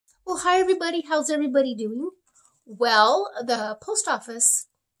Well, hi everybody. How's everybody doing? Well, the post office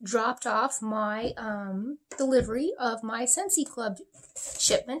dropped off my delivery of my Scentsy Club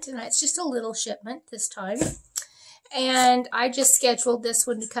shipment, and it's just a little shipment this time. And I just scheduled this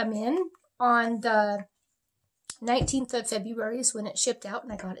one to come in on the 19th of February is when it shipped out,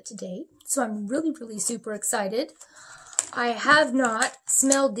 and I got it today. So I'm really super excited. I have not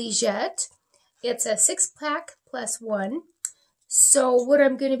smelled these yet. It's a 6-pack plus 1. So what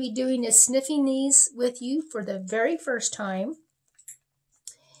I'm going to be doing is sniffing these with you for the very first time.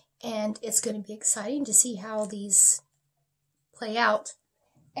 And it's going to be exciting to see how these play out.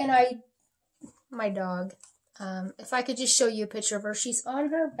 And my dog, if I could just show you a picture of her. She's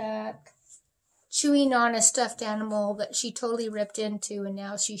on her back, chewing on a stuffed animal that she totally ripped into. And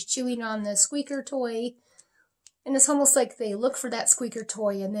now she's chewing on the squeaker toy. And it's almost like they look for that squeaker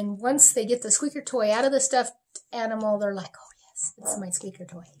toy. And then once they get the squeaker toy out of the stuffed animal, they're like, oh, it's my squeaker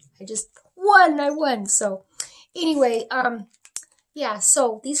toy. I won. So anyway, yeah,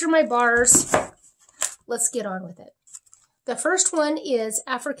 so these are my bars. Let's get on with it. The first one is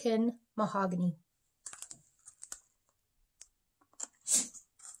African Mahogany.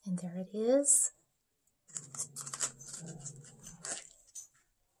 And there it is.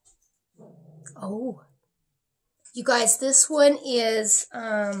 Oh, you guys, this one is,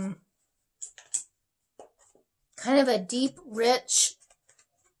 kind of a deep, rich,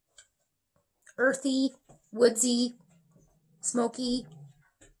 earthy, woodsy, smoky.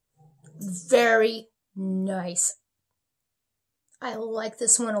 Very nice. I like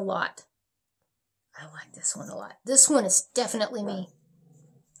this one a lot. This one is definitely me.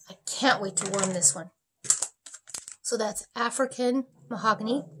 I can't wait to warm this one. So that's African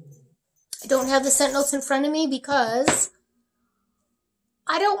Mahogany. I don't have the scent notes in front of me because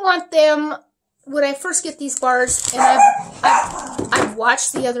I don't want them. When I first get these bars, and I've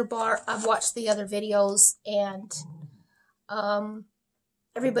watched the other videos and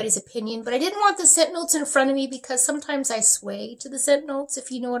everybody's opinion, but I didn't want the scent notes in front of me because sometimes I sway to the scent notes,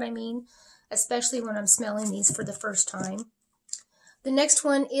 if you know what I mean, especially when I'm smelling these for the first time. The next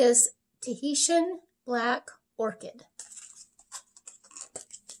one is Tahitian Black Orchid.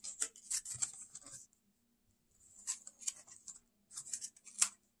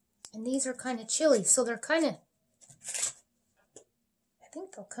 And these are kind of chilly, so they're kind of, I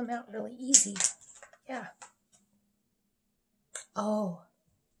think they'll come out really easy. Yeah. Oh,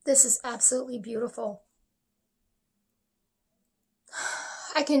 this is absolutely beautiful.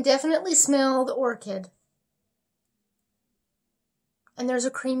 I can definitely smell the orchid. And there's a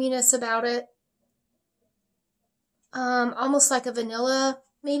creaminess about it. Almost like a vanilla,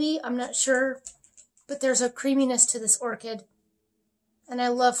 maybe. I'm not sure. But there's a creaminess to this orchid. And I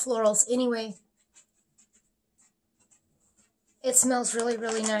love florals anyway. It smells really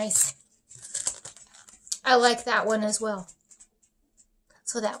nice. I like that one as well.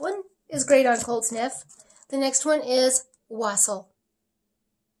 So that one is great on cold sniff. The next one is Wassil.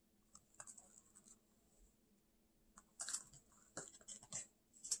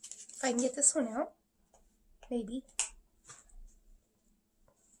 If I can get this one out, maybe.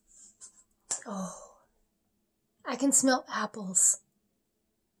 Oh, I can smell apples.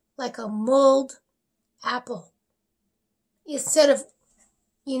 Like a mulled apple. Instead of,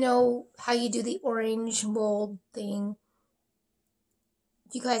 you know, how you do the orange mold thing.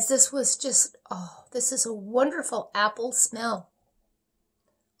 You guys, this was just, oh, this is a wonderful apple smell.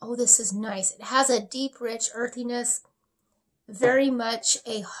 Oh, this is nice. It has a deep, rich earthiness. Very much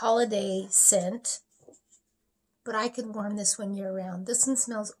a holiday scent. But I could warm this one year round. This one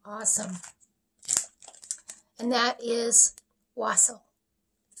smells awesome. And that is Wassil.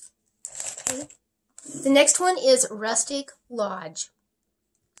 Okay. The next one is Rustic Lodge.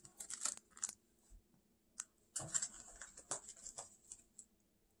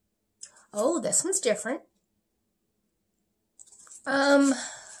 Oh, this one's different.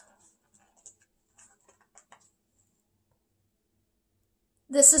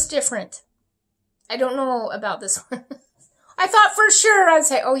 This is different. I don't know about this one. I thought for sure I'd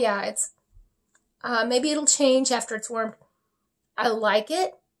say, oh yeah, it's, maybe it'll change after it's warmed. I like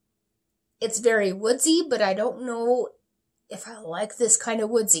it. It's very woodsy, but I don't know if I like this kind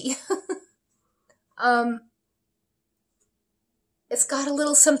of woodsy. It's got a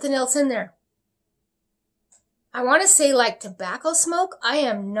little something else in there. I want to say like tobacco smoke. I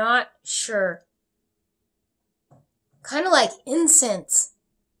am not sure. Kind of like incense.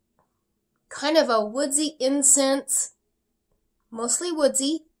 Kind of a woodsy incense. Mostly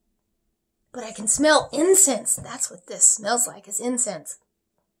woodsy. But I can smell incense. That's what this smells like, is incense.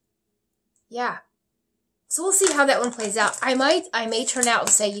 Yeah. So we'll see how that one plays out. I may turn out and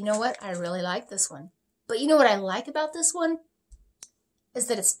say, you know what? I really like this one. But you know what I like about this one? Is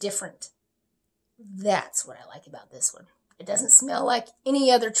that it's different. That's what I like about this one. It doesn't smell like any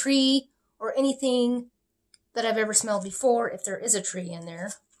other tree or anything that I've ever smelled before, if there is a tree in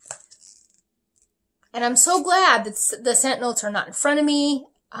there. And I'm so glad that the scent notes are not in front of me.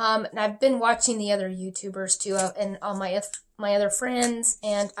 And I've been watching the other YouTubers too, and all my other friends,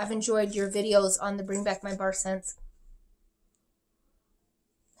 and I've enjoyed your videos on the Bring Back My Bar Scents.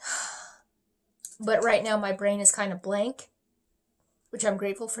 But right now my brain is kind of blank, which I'm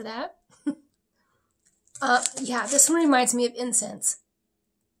grateful for that. Yeah, this one reminds me of incense.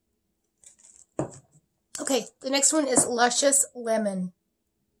 Okay, the next one is Luscious Lemon.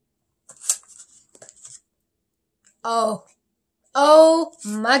 Oh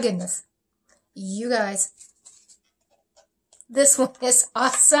my goodness. You guys, this one is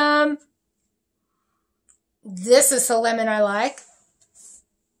awesome. This is the lemon I like.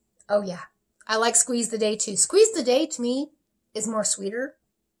 Oh yeah, I like Squeeze the Day too. Squeeze the Day to me is more sweeter.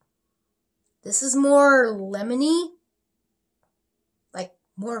 This is more lemony, like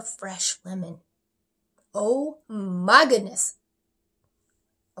more fresh lemon. Oh my goodness.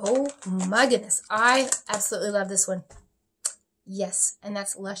 Oh my goodness. I absolutely love this one. Yes, and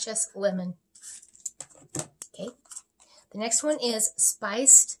that's Luscious Lemon. Okay. The next one is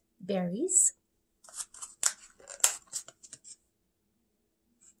Spiced Berries.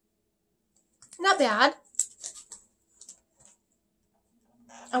 Not bad.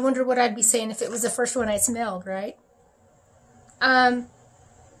 I wonder what I'd be saying if it was the first one I smelled, right? Kind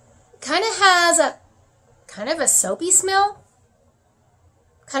of has a kind of a soapy smell.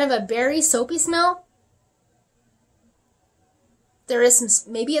 Kind of a berry soapy smell. There is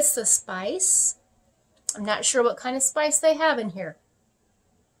some, maybe it's the spice. I'm not sure what kind of spice they have in here.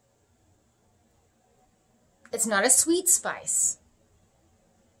 It's not a sweet spice.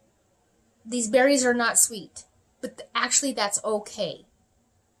 These berries are not sweet, but actually that's okay.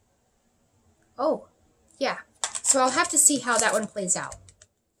 Oh, yeah. So I'll have to see how that one plays out.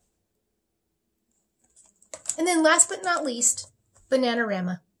 And then last but not least,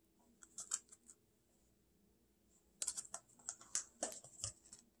 Bananarama.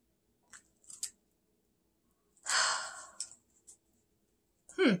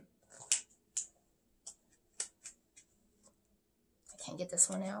 I can't get this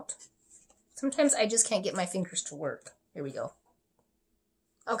one out. Sometimes I just can't get my fingers to work. Here we go.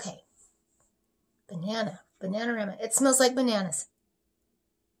 Okay. Bananarama. It smells like bananas.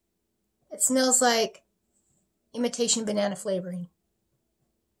 It smells like imitation banana flavoring.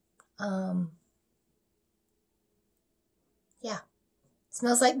 Yeah. It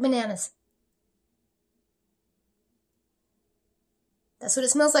smells like bananas. That's what it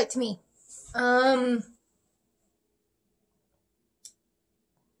smells like to me.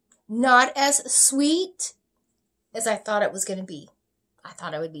 Not as sweet as I thought it was going to be. I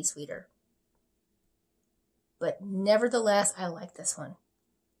thought it would be sweeter. But nevertheless, I like this one.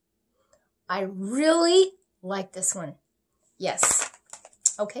 I really like this one. Yes.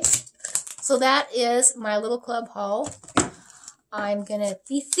 Okay. So that is my little club haul. I'm going to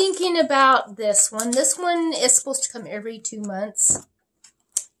be thinking about this one. This one is supposed to come every 2 months.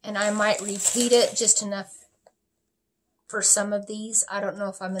 And I might repeat it just enough for some of these. I don't know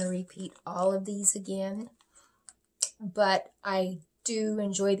if I'm going to repeat all of these again. But I do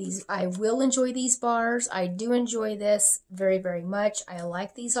enjoy these. I will enjoy these bars. I do enjoy this very, very much. I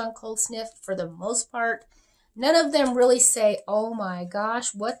like these on Cold Sniff for the most part. None of them really say, oh my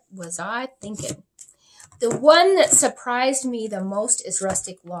gosh, what was I thinking? The one that surprised me the most is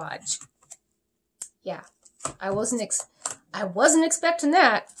Rustic Lodge. Yeah, I wasn't expecting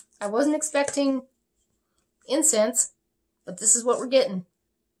that. I wasn't expecting incense, but this is what we're getting.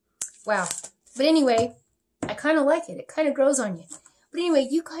 Wow. But anyway, I kind of like it. It kind of grows on you. But anyway,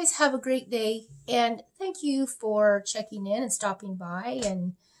 you guys have a great day, and thank you for checking in and stopping by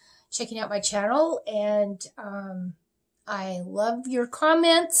and checking out my channel. And I love your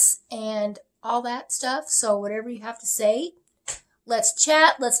comments and all that stuff. So whatever you have to say, let's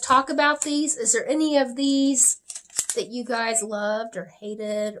chat. Let's talk about these. Is there any of these that you guys loved or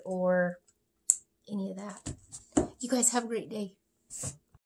hated or any of that? You guys have a great day.